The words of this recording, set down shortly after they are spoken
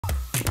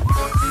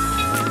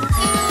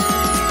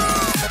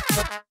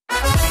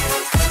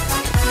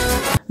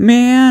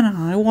Man,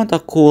 I want a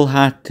cool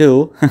hat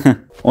too.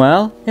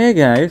 Well, hey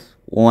guys,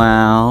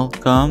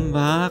 welcome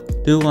back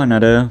to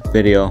another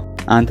video.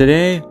 And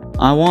today,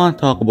 I want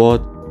to talk about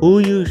who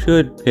you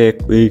should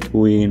pick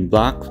between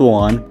Black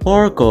Swan,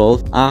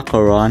 Sparkles,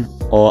 Acheron,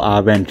 or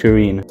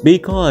Aventurine,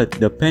 because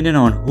depending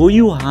on who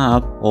you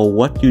have or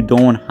what you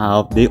don't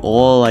have, they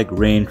all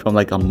range from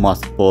a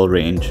must-pull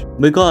range.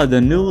 Because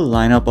the new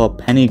lineup of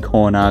penny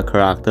corner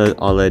characters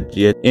are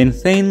legit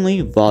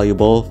insanely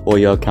valuable for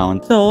your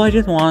account. So I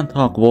just want to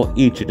talk about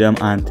each of them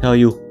and tell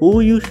you who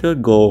you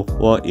should go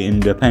for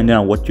depending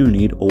on what you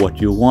need or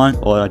what you want,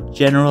 or a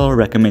general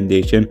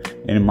recommendation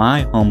in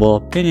my humble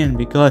opinion,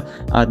 because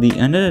at the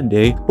end of the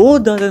day, who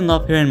doesn't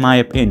love hearing my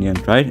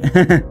opinions, right?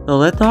 So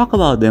let's talk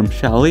about them,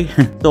 shall we?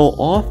 So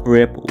off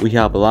rip, we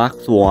have Black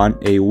Swan,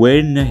 a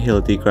win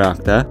healthy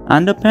character,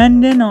 and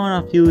depending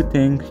on a few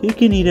things, she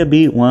can either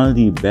be one of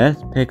the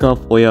best pickup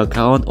for your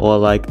account or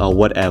a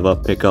whatever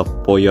pickup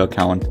for your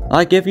account.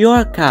 If you're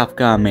a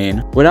Kafka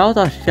main, without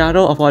a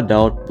shadow of a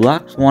doubt,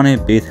 Black Swan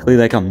is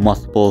basically a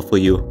must pull for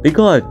you,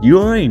 because you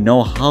already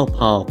know how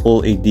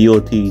powerful a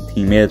DOT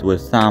team is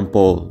with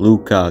Sampo,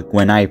 Luca,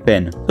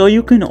 Gwen, so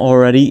you can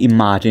already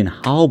imagine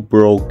how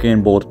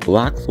broken both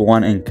Black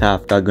Swan and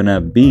Kafka gonna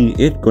be.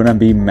 It's gonna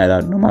be meta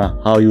no matter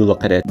how you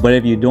look at it. But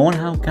if you don't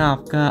have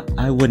Kafka,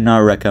 I would not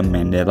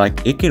recommend it.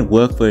 It can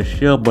work for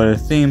sure, but at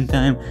the same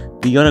time,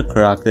 the other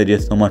character is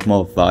just so much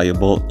more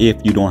valuable if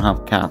you don't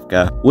have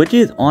Kafka, which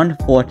is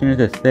unfortunate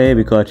to say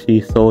because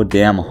she's so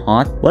damn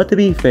hot. But to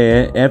be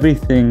fair, every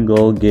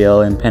single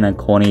girl in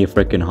Penacony is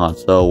freaking hot,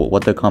 so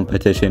what the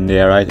competition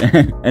there, right?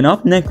 And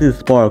up next is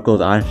Sparkles,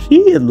 and she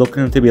is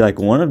looking to be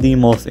one of the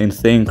most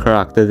insane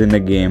characters in the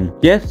game,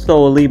 just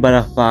solely by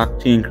the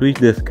fact she increased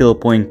the skill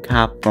point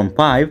cap from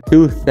 5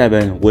 to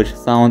 7, which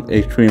sounds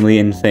extremely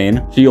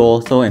insane. She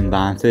also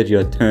advances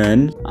your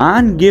turns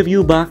and give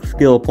you back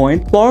skill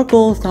points.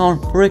 Sparkles sounds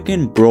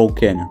freaking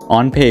broken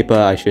on paper,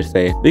 I should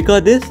say,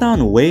 because this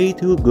sounds way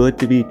too good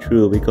to be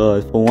true.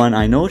 Because for one,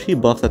 I know she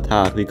buffs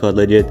attack, because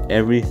legit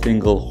every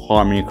single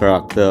Harmony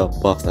character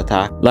buffs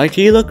attack.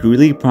 She looked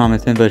really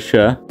promising for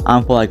sure,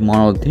 and for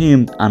mono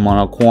teams and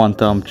mono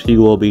quantum, she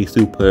will be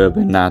superb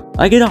in that.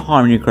 Get a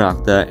Harmony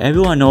character,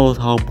 everyone knows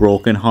how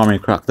broken Harmony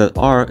characters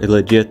are, is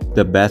legit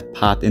the best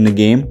path in the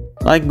game.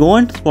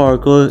 Going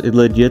Sparkles is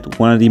legit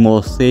one of the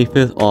most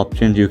safest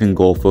options you can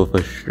go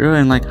for sure,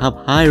 and have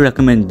high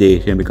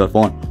recommendation, because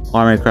for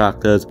Harmony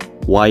characters,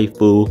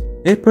 waifu,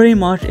 it pretty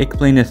much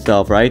explains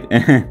itself, right?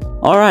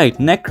 Alright,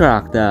 next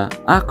character,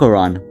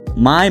 Acheron.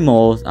 My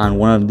most and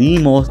one of the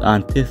most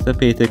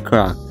anticipated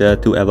character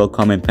to ever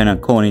come in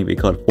Penacony,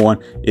 because for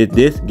one, it's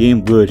this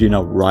game version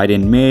of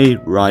Raiden Maid,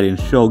 Raiden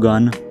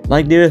Shogun.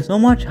 There is so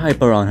much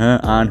hype around her,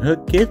 and her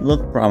kit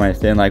looked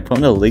promising.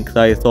 From the leaks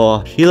I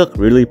saw, she looked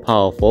really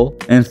powerful.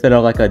 Instead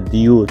of a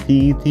DOT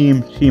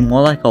team, she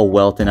more like a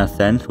wealth in a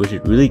sense, which is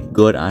really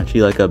good, and she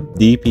a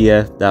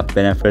DPS that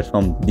benefits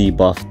from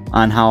debuffs.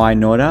 And how I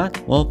know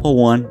that? Well, for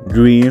one,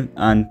 Dream,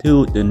 and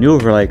two, the new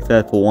relic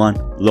set for one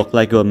looked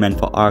like it was meant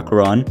for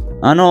Acheron.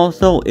 And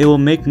also, it will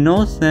make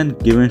no sense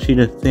given she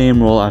the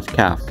same role as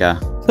Kafka.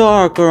 So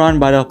Acheron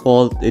by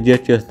default is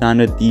just your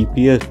standard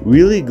DPS,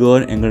 really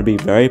good and gonna be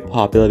very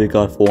popular,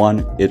 because for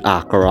one, it's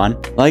Acheron.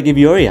 If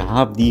you already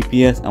have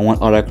DPS and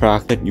want other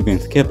character, you can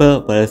skip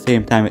her, but at the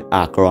same time, it's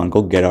Acheron,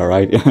 go get her,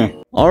 right?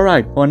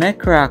 Alright, for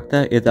next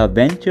character is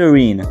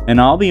Aventurine, and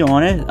I'll be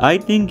honest, I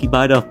think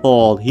by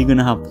default, he's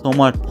gonna have so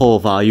much pull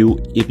value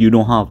if you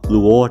don't have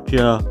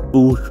Luocha,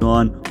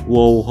 Fushan,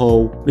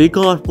 Woho,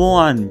 because for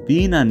one,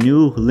 being a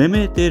new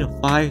limited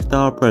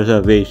 5-star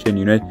preservation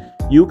unit,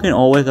 you can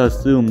always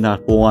assume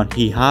that for one,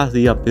 he has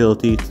the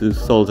ability to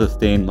soul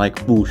sustain like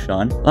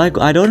Fushan.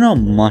 I don't know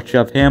much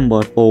of him,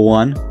 but for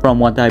one, from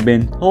what I've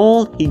been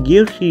told, he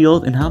gives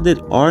shields and have this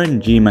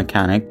RNG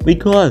mechanic,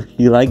 because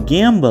he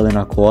gambling,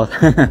 of course.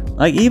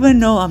 Even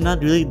though I'm not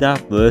really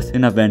that versed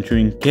in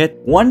Aventurine kit,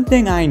 one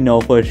thing I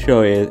know for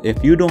sure is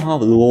if you don't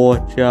have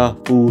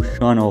Luocha,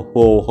 Fushan, or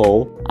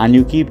Ho-Ho, and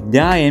you keep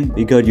dying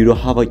because you don't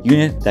have a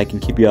unit that can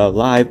keep you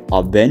alive,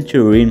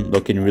 Aventurine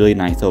looking really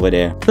nice over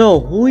there. So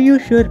who you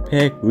should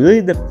pick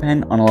really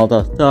depend on a lot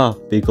of stuff,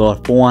 because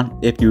for one,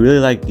 if you really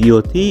like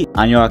DOT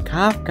and you're a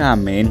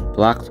Kafka main,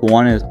 Black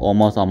Swan is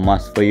almost a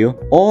must for you.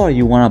 Or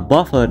you want a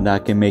buffer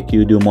that can make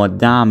you do more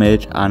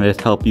damage and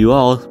just help you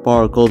out,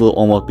 Sparkle will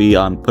almost be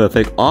a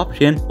perfect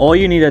option. Or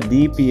you need a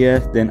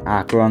DPS, then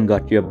Acheron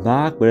got your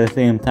back, but at the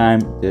same time,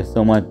 there's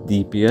so much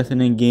DPS in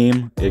the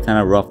game, it's kind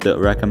of rough to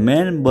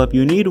recommend, but if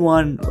you need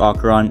one,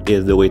 Acheron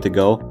is the way to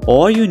go.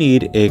 Or you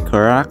need a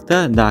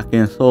character that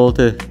can soul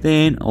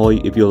sustain, or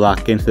if you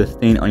lack in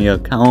sustain on your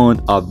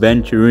account,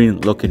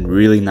 Aventurine looking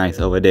really nice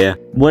over there.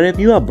 But if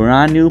you're a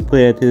brand new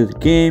player to this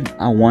game,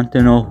 I want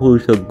to know who you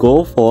should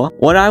go for.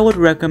 What I would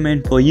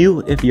recommend for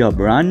you if you're a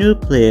brand new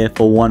player,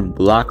 for one,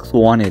 Black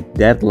Swan is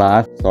dead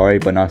last. Sorry,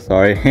 but not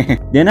sorry.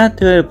 Then at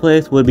third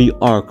place would be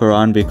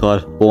Acheron,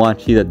 because for one,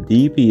 she's a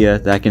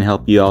DPS that can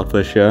help you out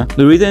for sure.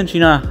 The reason she's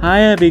not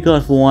higher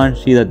because for one,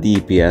 she's a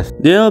DPS.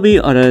 There'll be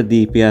other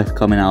DPS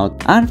coming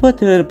out. And for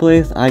third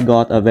place, I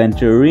got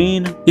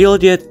Aventurine. He'll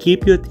just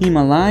keep your team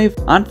alive.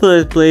 And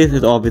first place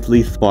is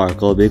obviously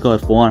Sparkle,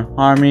 because for one,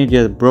 Harmony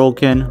just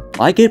broken.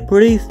 I get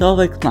pretty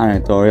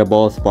self-explanatory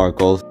about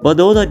Sparkles, but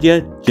those are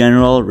just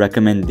general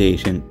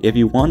recommendations. If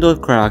you want those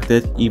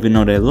characters, even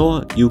though they're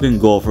low, you can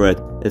go for it.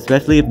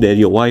 Especially if they're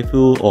your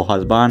waifu or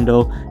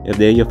husbando, if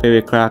they're your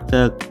favorite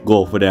character,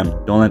 go for them.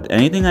 Don't let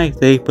anything I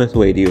say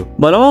persuade you.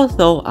 But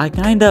also, I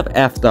kind of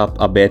effed up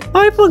a bit.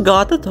 I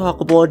forgot to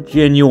talk about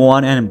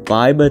Genuine and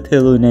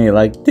Aventurine,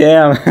 like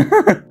damn.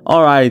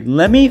 Alright,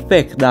 let me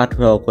fix that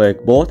real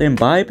quick. Both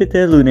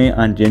Aventurine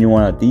and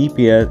Genuine are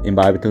DPS.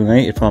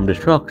 Aventurine is from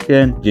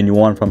Destruction,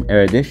 Genuine from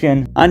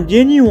Erudition. And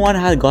Genuine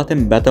has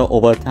gotten better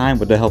over time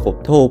with the help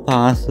of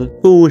Topaz,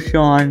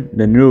 Fusion,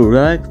 the new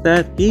relic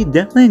set. He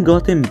definitely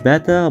gotten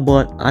better,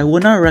 but I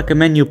would not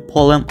recommend you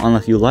pull him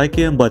unless you like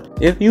him. But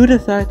if you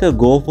decide to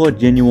go for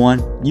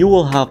Genuine, you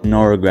will have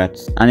no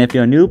regrets. And if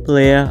you're a new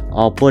player,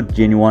 I'll put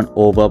Genuine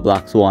over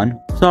Black Swan.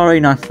 Sorry,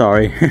 not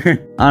sorry.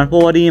 And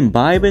for the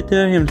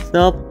Imbibitor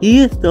himself, he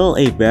is still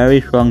a very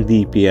strong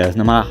DPS.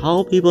 No matter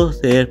how people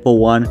say it, for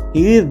one,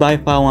 he is by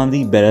far one of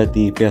the better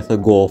DPS to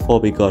go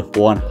for, because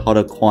for one, how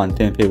the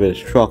content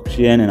favors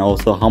destruction and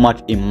also how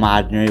much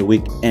imaginary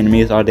weak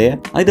enemies are there.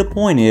 Like the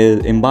point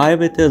is,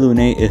 Imbibitor Lune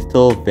is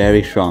still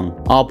very strong.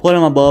 I'll put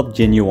him above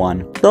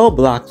Genuine. So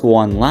Black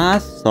Swan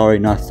last, sorry,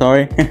 not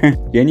sorry.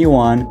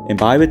 Genuine,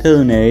 Imbibitor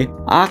Lune,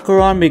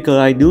 Acheron, because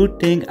I do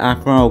think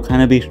Acheron will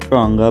kind of be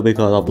stronger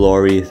because of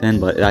lore reason,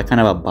 but that's kind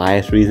of a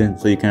biased reason,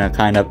 so you can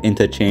kind of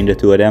interchange the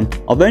two of them.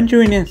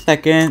 Aventurine in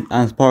second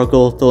and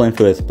Sparkle still in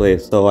first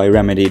place, so I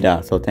remedied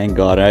that, so thank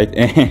God, right?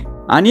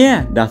 And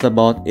yeah, that's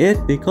about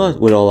it, because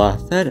with all that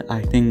said,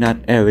 I think that's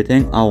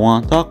everything I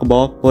want to talk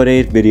about for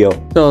today's video.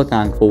 So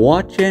thanks for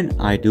watching,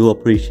 I do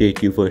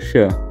appreciate you for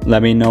sure.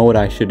 Let me know what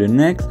I should do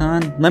next,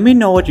 and let me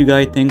know what you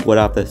guys think, what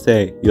I have to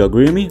say. You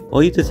agree with me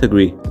or you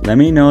disagree? Let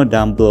me know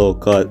down below,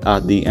 cause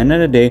at the end of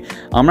the day,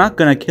 I'm not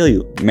gonna kill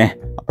you, meh.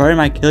 I probably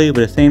might kill you,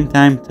 but at the same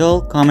time, still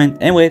comment.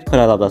 Anyways, cause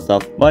I love that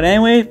stuff. But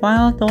anyway,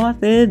 final thoughts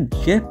is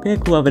just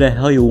pick whoever the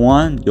hell you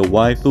want. Your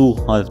waifu,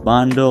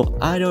 husbando,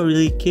 I don't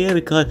really care,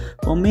 because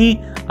for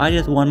me, I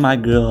just want my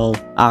girl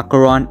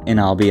Acheron and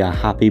I'll be a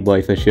happy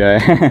boy for sure.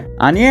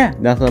 And yeah,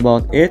 that's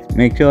about it.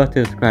 Make sure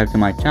to subscribe to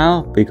my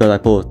channel, because I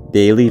post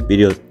daily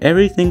videos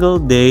every single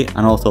day,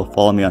 and also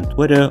follow me on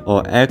Twitter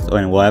or X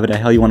or whatever the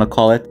hell you want to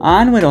call it.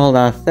 And with all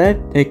that said,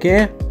 take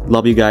care,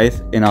 love you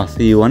guys, and I'll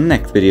see you on the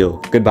next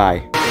video.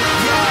 Goodbye.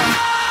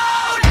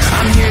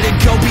 I'm here to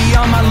go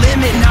beyond my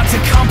limit, not to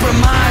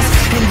compromise.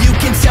 And you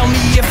can tell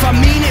me if I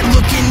mean it,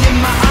 looking in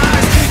my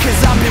eyes. Cause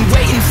I've been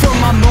waiting for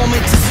my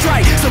moment to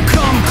strike. So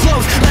come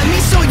close, let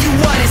me show you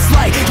what it's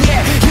like.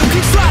 Yeah, you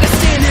can try to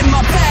stand in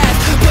my path,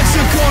 but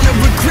you're gonna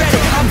regret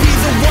it. I'll be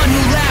the one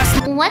who laughs.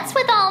 What's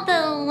with all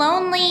the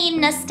lonely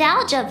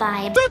nostalgia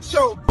vibe? Shut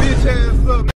your bitch ass up.